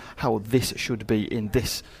how this should be in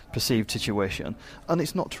this perceived situation, and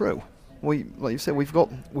it's not true. Like you said, we've got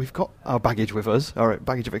our baggage with us, our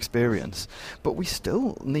baggage of experience, but we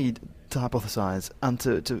still need to hypothesize and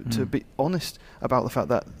to be honest about the fact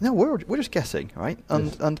that no, we're just guessing, right?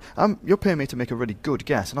 And you're paying me to make a really good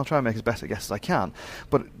guess, and I'll try and make as best a guess as I can.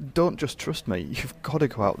 But don't just trust me. You've got to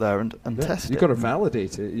go out there and test it. You've got to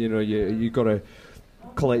validate it. You know, you've got to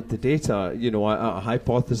collect the data. You know, a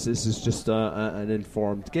hypothesis is just an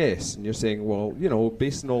informed guess, and you're saying, well, you know,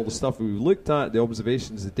 based on all the stuff we've looked at, the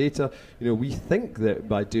observations, the data, you know, we think that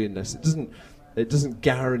by doing this, it doesn't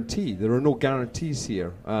guarantee. There are no guarantees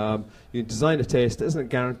here. You design a test, it doesn't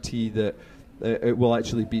guarantee that it will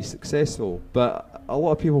actually be successful. But a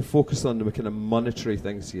lot of people focus on the kind of monetary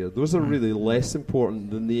things here. Those are really less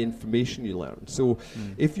important than the information you learn. So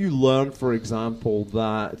if you learn, for example,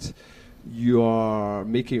 that you are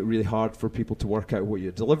making it really hard for people to work out what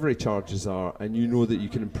your delivery charges are, and you know that you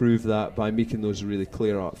can improve that by making those really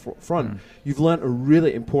clear up front. You've learnt a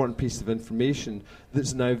really important piece of information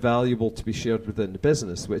that's now valuable to be shared within the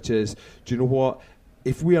business, which is, do you know what?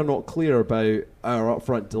 If we are not clear about our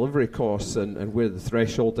upfront delivery costs and where the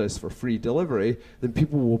threshold is for free delivery, then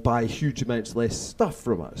people will buy huge amounts less stuff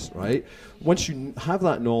from us, right? Once you have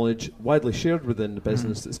that knowledge widely shared within the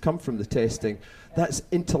business that's come from the testing, that's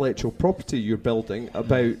intellectual property you're building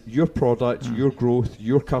about your product, your growth,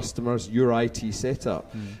 your customers, your IT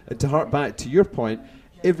setup. And to hark back to your point,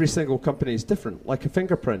 every single company is different, like a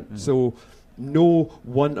fingerprint. So no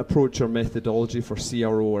one approach or methodology for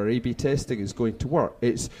CRO or A/B testing is going to work.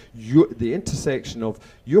 It's the intersection of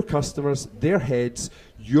your customers, their heads,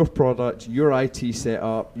 your product, your IT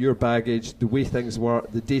setup, your baggage, the way things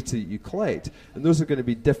work, the data that you collect. And those are going to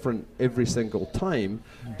be different every single time.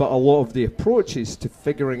 But a lot of the approaches to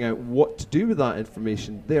figuring out what to do with that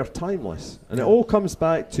information, they are timeless. And it all comes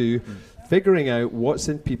back to figuring out what's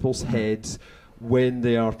in people's heads when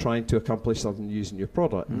they are trying to accomplish something using your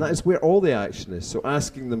product. And that is where all the action is. So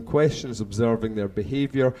asking them questions, observing their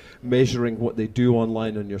behavior, measuring what they do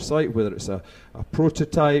online on your site, whether it's a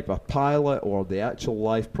prototype, a pilot, or the actual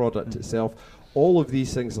live product itself. All of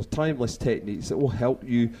these things are timeless techniques that will help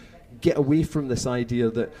you get away from this idea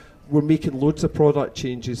that we're making loads of product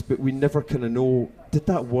changes, but we never kind of know, did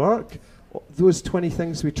that work? those 20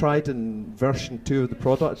 things we tried in version 2 of the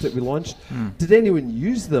product that we launched, did anyone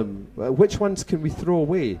use them? Which ones can we throw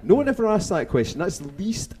away? No one ever asked that question. That's the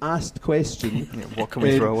least asked question. What can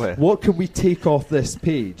we throw away? What can we take off this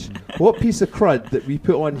page? What piece of crud that we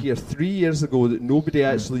put on here 3 years ago that nobody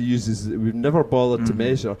actually uses, that we've never bothered to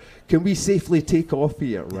measure, can we safely take off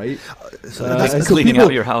here, right? That's cleaning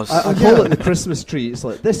out your house. I call it the Christmas tree. It's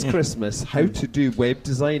like this Christmas, how to do web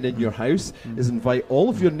design in your house is invite all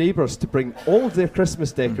of your neighbours to bring all of their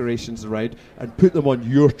Christmas decorations around and put them on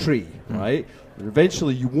your tree, right? And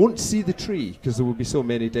eventually you won't see the tree because there will be so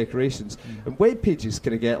many decorations. And web pages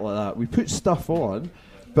kind of get like that. We put stuff on,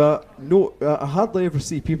 but I hardly ever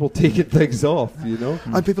see people taking things off, you know?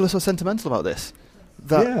 And people are so sentimental about this.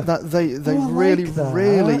 That they really, like that.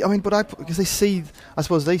 really. I mean, because they see. I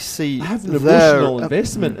suppose they see. I have an emotional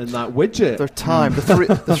investment in that widget. Their time,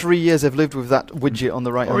 the 3 years they've lived with that widget on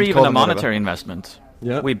the right. Or even a monetary investment.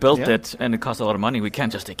 Yeah. We built it, and it cost a lot of money. We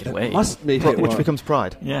can't just take it away. Must make it which work. becomes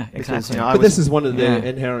pride. Yeah, Because, exactly. But this is one of the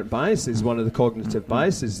inherent biases, one of the cognitive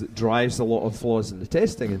biases that drives a lot of flaws in the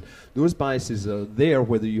testing. And those biases are there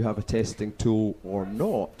whether you have a testing tool or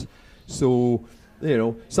not. So, you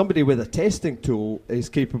know, somebody with a testing tool is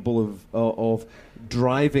capable of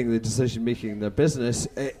driving the decision making in their business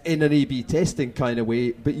in an A/B testing kind of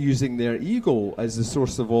way, but using their ego as the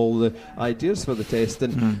source of all the ideas for the test.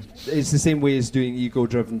 And it's the same way as doing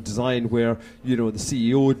ego-driven design, where the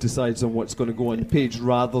CEO decides on what's going to go on the page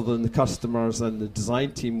rather than the customers and the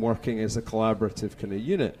design team working as a collaborative kind of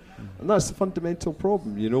unit. And that's a fundamental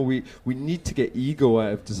problem. We need to get ego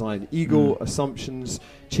out of design. Ego, assumptions,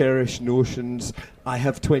 cherished notions. I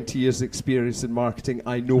have 20 years experience in marketing.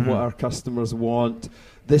 I know what our customers want.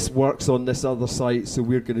 This works on this other site, so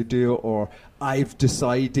we're going to do it. Or I've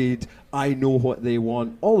decided. I know what they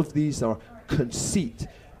want. All of these are conceit,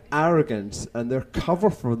 arrogance, and they're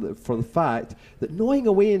cover for the fact that gnawing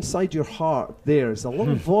away inside your heart, there's a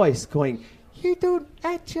little voice going, "You don't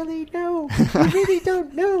actually know. You really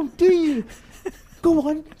don't know, do you? Go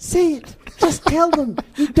on, say it. Just tell them.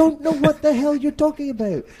 You don't know what the hell you're talking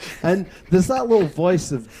about." And there's that little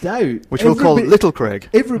voice of doubt. Which we'll call Little Craig.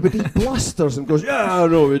 Everybody blusters and goes, "Yeah,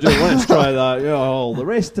 no, we don't. Let's try that." All the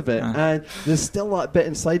rest of it. And there's still that bit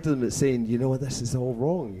inside of them that's saying, this is all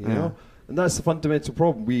wrong, you know? And that's the fundamental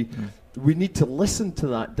problem. We need to listen to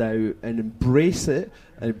that doubt and embrace it,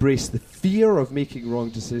 and embrace the fear of making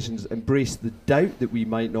wrong decisions, embrace the doubt that we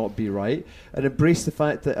might not be right, and embrace the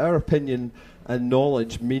fact that our opinion and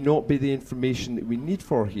knowledge may not be the information that we need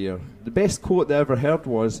for here. The best quote that I ever heard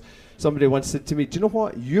was, somebody once said to me, "Do you know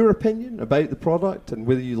what? Your opinion about the product and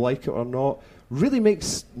whether you like it or not really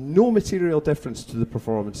makes no material difference to the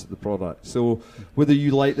performance of the product. So whether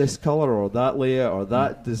you like this color or that layout or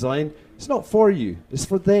that design, it's not for you. It's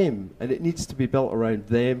for them, and it needs to be built around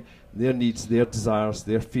them, their needs, their desires,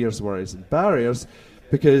 their fears, worries, and barriers,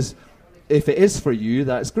 because if it is for you,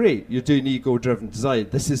 that's great. You're doing ego-driven design.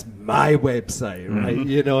 This is my website, right?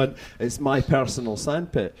 And it's my personal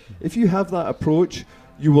sandpit. If you have that approach,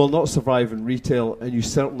 you will not survive in retail, and you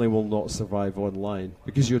certainly will not survive online,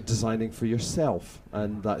 because you're designing for yourself,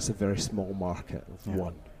 and that's a very small market of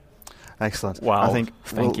one. Excellent. Wow. I think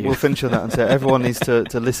we'll finish with that and say everyone needs to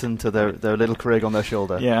listen to their little Craig on their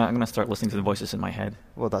shoulder. Yeah, I'm going to start listening to the voices in my head.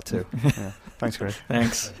 Well, that too. Yeah. Thanks, Craig.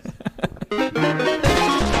 Thanks.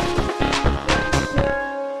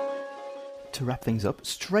 To wrap things up,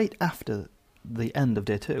 straight after the end of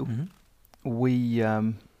day 2, we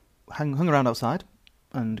hung around outside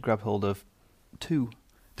and grabbed hold of 2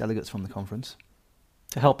 delegates from the conference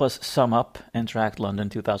To help us sum up Interact London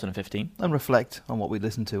 2015. and reflect on what we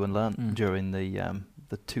listened to and learned during the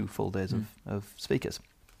 2 full days of speakers.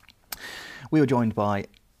 We were joined by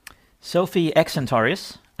Sophie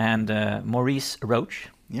Exentarius and Maurice Roach.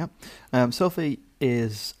 Sophie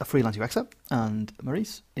is a freelance UXer, and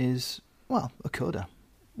Maurice is, a coder.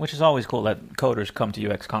 Which is always cool that coders come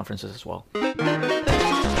to UX conferences as well.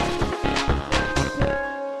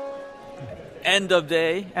 End of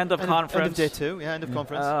conference. End of day 2, end of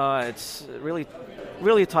conference. It's really,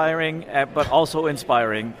 really tiring, but also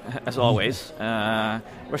inspiring, as always.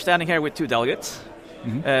 We're standing here with 2 delegates,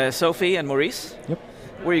 Sophie and Maurice. Yep.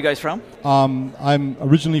 Where are you guys from? I'm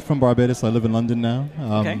originally from Barbados. I live in London now.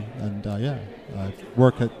 Okay. And I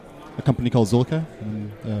work at a company called Zulka.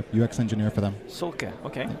 I'm a UX engineer for them. Zulka,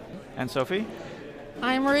 okay. And Sophie?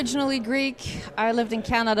 I'm originally Greek. I lived in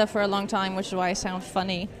Canada for a long time, which is why I sound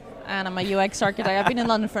funny. And I'm a UX architect. I've been in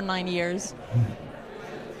London for 9 years.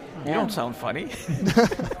 You don't sound funny.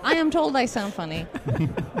 I am told I sound funny.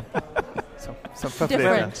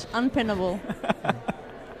 Different, unpinnable.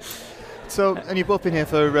 So, and you've both been here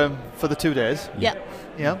for the 2 days. Yeah.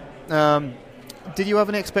 Yeah. Did you have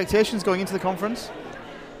any expectations going into the conference?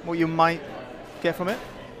 What you might get from it?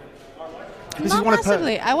 Not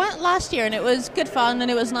massively. I went last year and it was good fun, and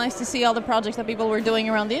it was nice to see all the projects that people were doing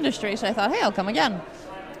around the industry. So I thought, hey, I'll come again.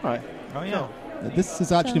 All right. Oh yeah. This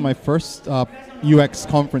is actually my first UX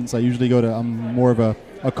conference. I usually go to. I'm more of a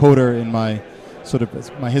coder in my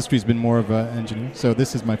my history's been more of an engineer. So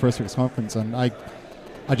this is my first UX conference, and I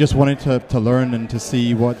just wanted to learn and to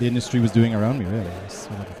see what the industry was doing around me. Really, so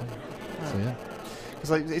yeah.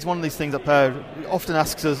 It's one of these things that Per often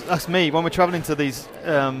asks me when we're travelling to these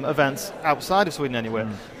events outside of Sweden anywhere.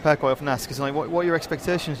 Per quite often asks, like, what are your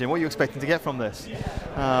expectations, Jim? What are you expecting to get from this?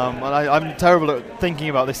 And I'm terrible at thinking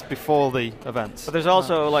about this before the events. But there's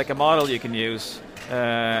also like a model you can use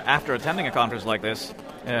after attending a conference like this.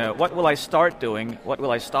 What will I start doing? What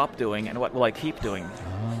will I stop doing? And what will I keep doing?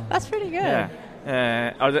 That's pretty good.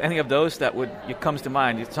 Yeah. Are there any of those that comes to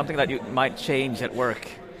mind? Something that you might change at work?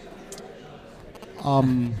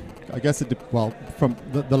 I guess from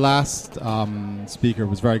the last speaker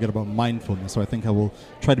was very good about mindfulness, so I think I will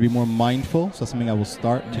try to be more mindful. So that's something I will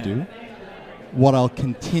start to do. What I'll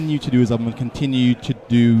continue to do is I'm going to continue to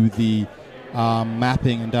do the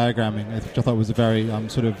mapping and diagramming, which I thought was a very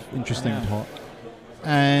interesting talk.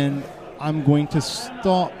 And I'm going to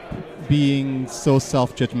stop being so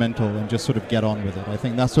self-judgmental and just get on with it. I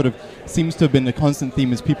think that seems to have been the constant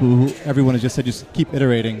theme, is everyone has just said, just keep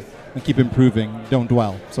iterating and keep improving, don't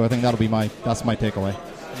dwell. So I think that's my takeaway.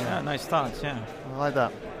 Yeah, nice thoughts, yeah. I like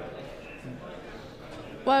that.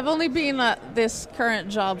 Well, I've only been at this current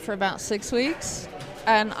job for about 6 weeks,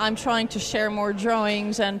 and I'm trying to share more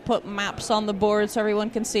drawings and put maps on the board so everyone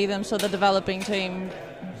can see them, so the developing team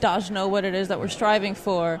does know what it is that we're striving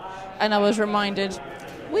for. And I was reminded,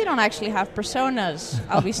 we don't actually have personas.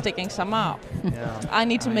 I'll be sticking some up. Yeah. I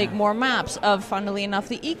need to make more maps of, funnily enough,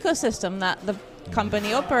 the ecosystem that the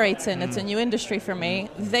company operates in. It's a new industry for me.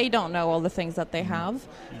 They don't know all the things that they have.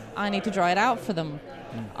 I need to draw it out for them.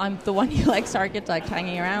 I'm the one UX architect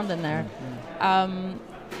hanging around in there.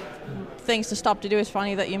 Things to stop to do. Is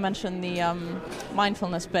funny that you mentioned the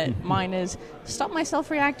mindfulness bit. Mine is stop myself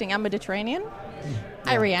reacting. I'm Mediterranean.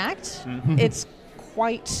 I react. It's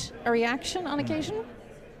quite a reaction on occasion.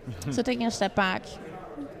 So taking a step back,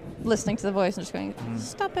 listening to the voice and just going,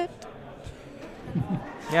 stop it.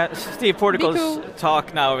 Yeah, Steve Portical's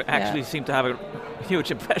talk now actually seemed to have a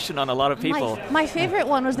huge impression on a lot of people. My favorite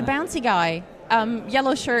one was the bouncy guy.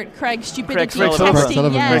 Yellow shirt, Craig, stupidity Craig testing.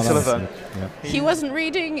 Sullivan. Yes. Craig Sullivan. He wasn't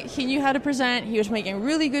reading, he knew how to present, he was making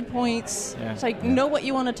really good points. Yeah. It's like, know what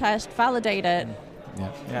you want to test, validate it,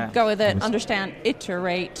 go with it, understand,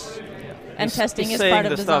 iterate. And testing is part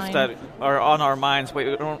of design. He's saying the stuff that are on our minds,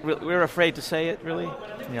 but we're afraid to say it, really.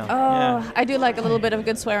 Yeah. I do like a little bit of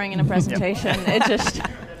good swearing in a presentation. It just...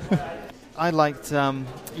 I liked,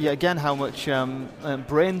 again, how much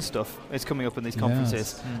brain stuff is coming up in these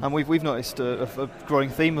conferences. Yes. And we've noticed a growing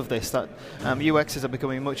theme of this, that UXs are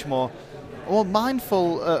becoming much more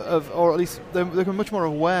mindful or at least they're much more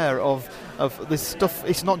aware of this stuff.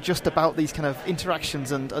 It's not just about these kind of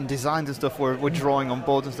interactions and designs and stuff we're drawing on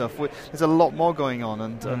boards and stuff. There's a lot more going on,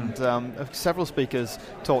 and several speakers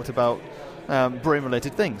talked about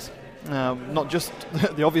brain-related things. Not just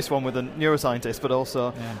the obvious one with a neuroscientist, but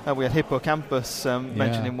also we had hippocampus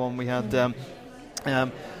mentioned in one. We had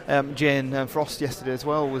Jane Frost yesterday as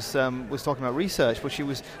well was talking about research, but she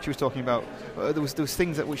was talking about there was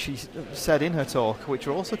things that which she said in her talk which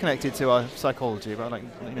were also connected to our psychology about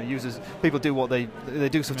users, people do what they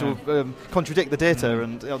do stuff to contradict the data,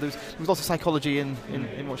 and there was lots of psychology in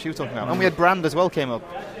what she was talking about. And we had brand as well came up.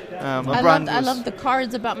 I loved the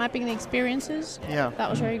cards about mapping the experiences. Yeah, that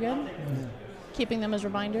was very good. Keeping them as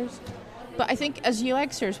reminders. But I think as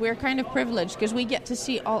UXers, we're kind of privileged because we get to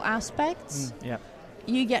see all aspects.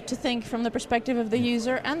 You get to think from the perspective of the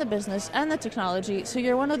user and the business and the technology. So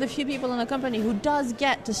you're one of the few people in the company who does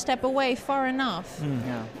get to step away far enough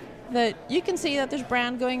that you can see that there's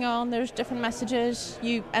brand going on, there's different messages.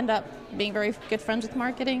 You end up being very good friends with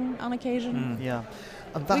marketing on occasion.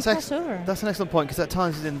 And that's an excellent point, because that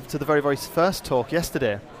ties into the very, very first talk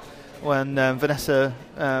yesterday when Vanessa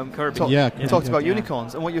Kirby talked about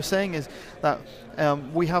unicorns. And what you're saying is that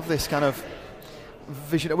we have this kind of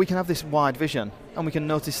vision, we can have this wide vision and we can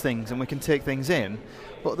notice things and we can take things in,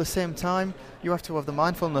 but at the same time you have to have the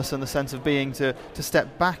mindfulness and the sense of being to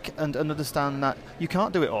step back and understand that you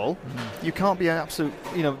can't do it all. You can't be an absolute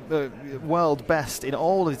world best in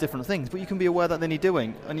all these different things, but you can be aware that they need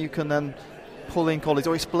doing, and you can then pull in colleagues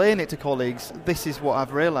or explain it to colleagues. This is what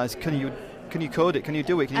I've realised. Can you Can you code it? Can you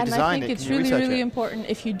do it? Can you and design it? I think it's Can you really, research really it? important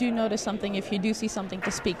if you do notice something, if you do see something,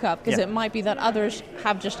 to speak up, because it might be that others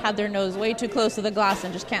have just had their nose way too close to the glass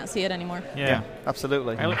and just can't see it anymore. Yeah,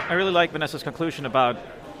 absolutely. I really like Vanessa's conclusion about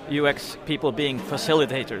UX people being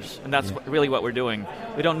facilitators, and that's really what we're doing.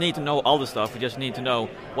 We don't need to know all the stuff. We just need to know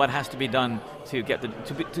what has to be done to get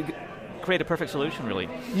to create a perfect solution, really.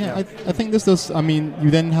 Yeah, I think this does. I mean,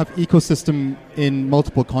 you then have ecosystem in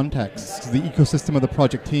multiple contexts. The ecosystem of the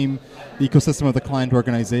project team, the ecosystem of the client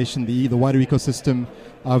organization, the wider ecosystem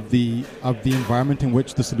of the environment in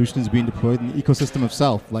which the solution is being deployed, and the ecosystem of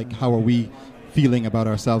self. Like, how are we feeling about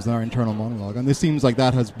ourselves and our internal monologue? And this seems like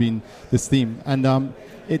that has been this theme. And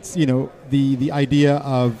it's, the idea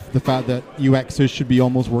of the fact that UXers should be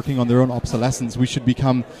almost working on their own obsolescence. We should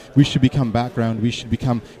become background.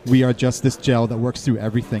 We are just this gel that works through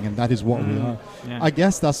everything, and that is what we are. Yeah. I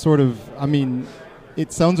guess that's sort of,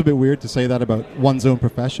 it sounds a bit weird to say that about one's own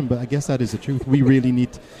profession, but I guess that is the truth. We really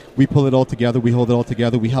we pull it all together, we hold it all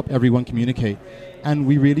together, we help everyone communicate. And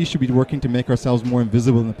we really should be working to make ourselves more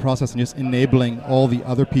invisible in the process and just enabling all the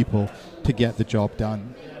other people to get the job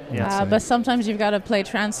done. But sometimes you've got to play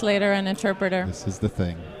translator and interpreter. This is the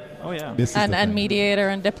thing. Oh, yeah. And mediator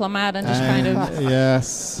and diplomat and just kind of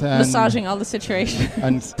massaging all the situation.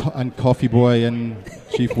 And coffee boy and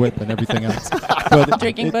chief whip and everything else. But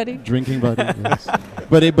drinking buddy. Drinking buddy. Yes.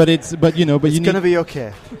 But it's going to be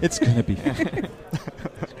okay. It's going to be.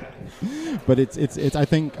 But it's. I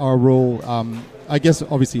think our role. I guess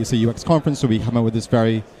obviously it's a UX conference, so we come out with this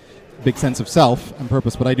very big sense of self and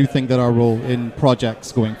purpose. But I do think that our role in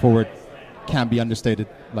projects going forward can be understated.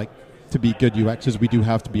 Like, to be good UXers, we do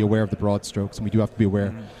have to be aware of the broad strokes, and we do have to be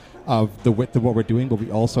aware of the width of what we're doing. But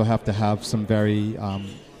we also have to have some very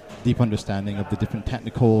deep understanding of the different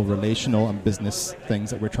technical, relational, and business things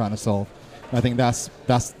that we're trying to solve. And I think that's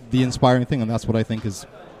the inspiring thing, and that's what I think is,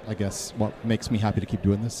 I guess, what makes me happy to keep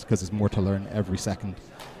doing this, because there's more to learn every second.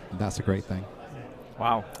 And that's a great thing.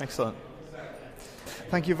 Wow. Excellent.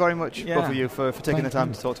 Thank you very much, both of you, for taking the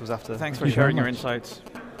time to talk to us after. Thanks for sharing your insights.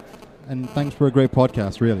 And thanks for a great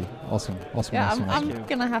podcast, really. Awesome. Yeah, I'm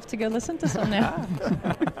going to have to go listen to some now.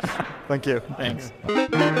 Thank you. Thanks.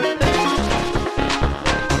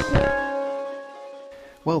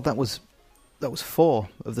 Well, that was 4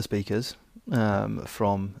 of the speakers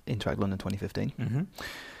from Interact London 2015. Mm-hmm.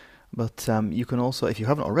 But you can also, if you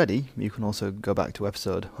haven't already, you can also go back to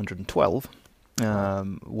episode 112,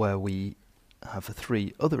 where we have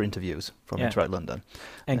 3 other interviews from Interact London.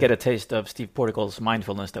 And get a taste of Steve Portical's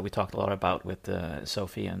mindfulness that we talked a lot about with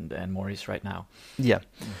Sophie and Maurice right now. Yeah,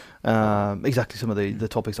 exactly. Some of the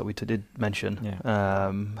topics that we did mention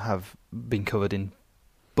have been covered in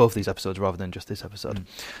both these episodes rather than just this episode.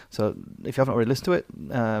 So if you haven't already listened to it,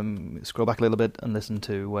 scroll back a little bit and listen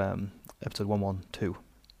to episode 112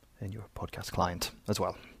 in your podcast client as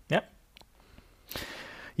well. Yep.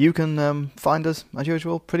 You can find us, as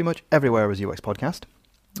usual, pretty much everywhere as UX Podcast,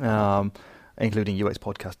 including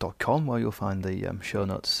uxpodcast.com, where you'll find the show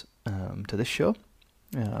notes to this show,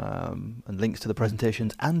 and links to the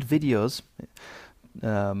presentations and videos.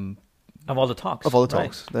 Of all the talks. Of all the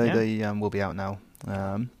talks. They will be out now.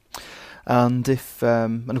 And if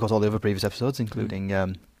and of course all the other previous episodes, including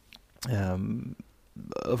other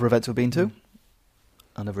events we've been to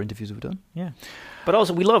and other interviews we've done. Yeah, but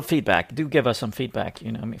also we love feedback. Do give us some feedback.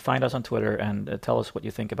 Find us on Twitter and tell us what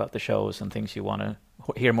you think about the shows and things you want to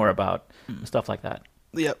hear more about, stuff like that.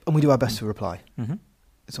 Yeah, and we do our best to reply. Mm-hmm.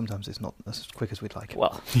 Sometimes it's not as quick as we'd like.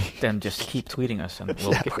 Well, then just keep tweeting us, and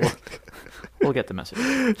we'll get the message.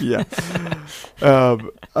 Yeah.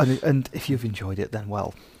 And if you've enjoyed it, then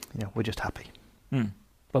we're just happy.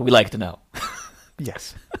 But we like to know.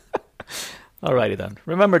 Yes. Alrighty then.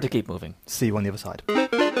 Remember to keep moving. See you on the other side.